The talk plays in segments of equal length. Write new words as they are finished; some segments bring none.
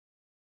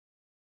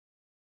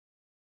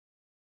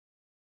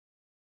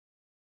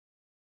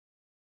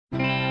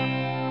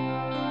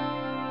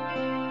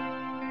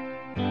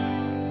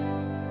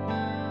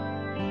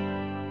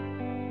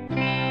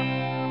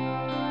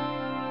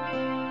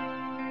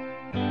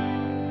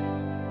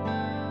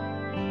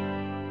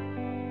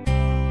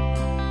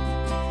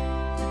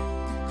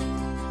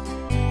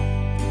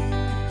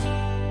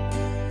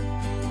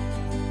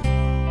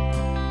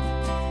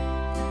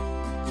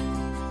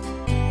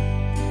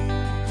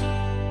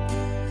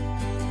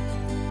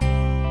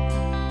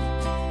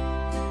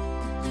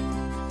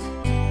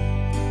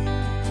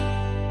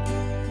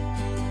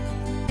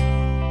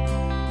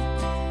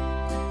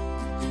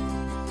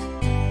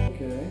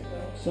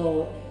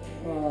So,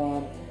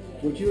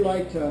 would you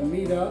like to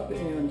meet up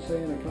and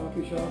say in a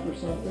coffee shop or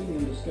something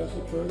and discuss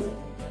it further?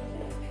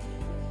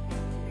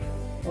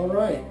 All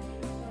right.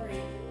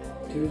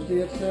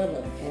 Tuesday at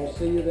 7. I'll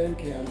see you then,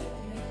 Ken.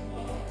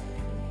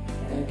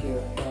 Thank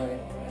you. Bye.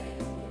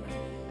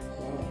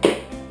 Wow.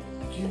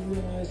 Did you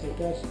realize that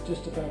that's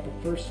just about the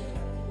first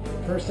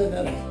person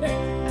that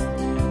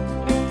I...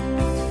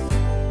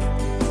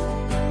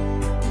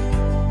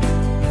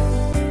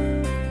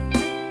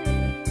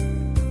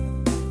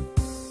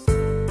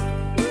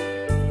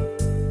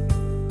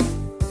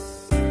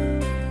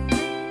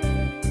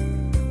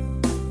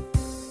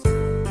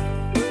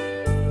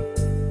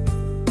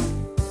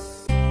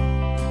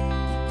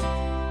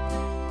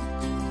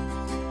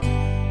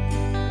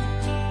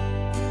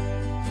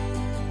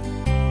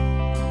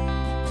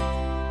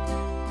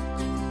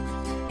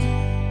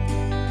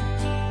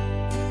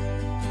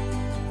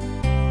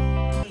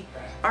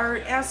 are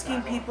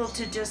asking people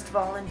to just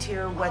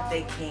volunteer what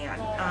they can.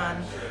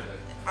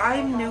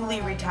 I'm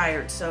newly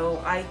retired,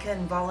 so I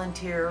can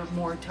volunteer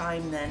more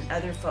time than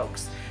other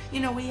folks. You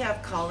know, we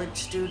have college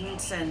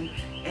students and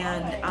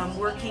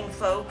working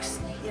folks,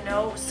 you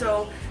know,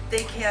 so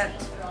they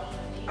can't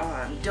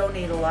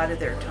donate a lot of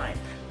their time.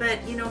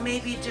 But, you know,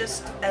 maybe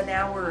just an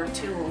hour or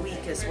two a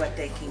week is what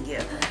they can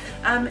give.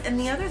 And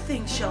the other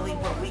thing, Shelley,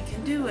 what we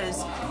can do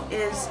is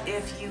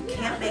if you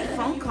can't make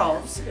phone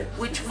calls,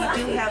 which we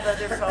do have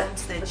other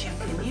phones that you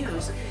can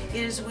use,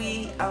 is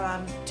we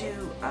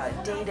do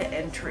data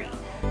entry.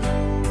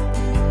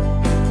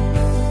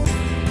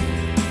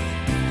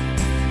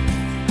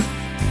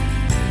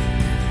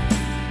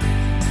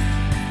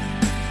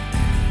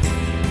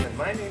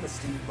 My name is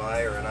Steve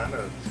Meyer, and I'm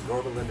a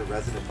Yorba Linda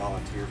resident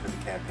volunteer for the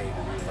campaign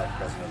to re-elect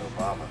President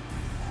Obama.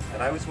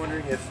 And I was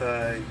wondering if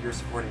you're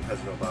supporting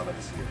President Obama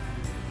this year.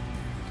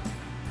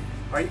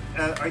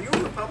 Are you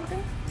a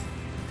Republican?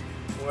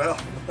 Well,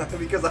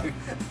 because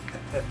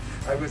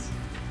I was...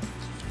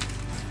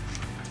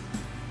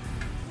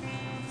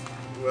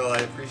 Well, I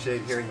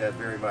appreciate hearing that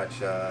very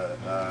much.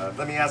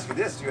 Let me ask you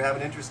this: do you have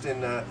an interest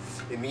in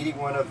meeting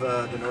one of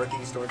the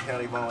Northeast Orange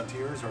County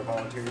volunteers or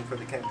volunteering for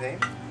the campaign?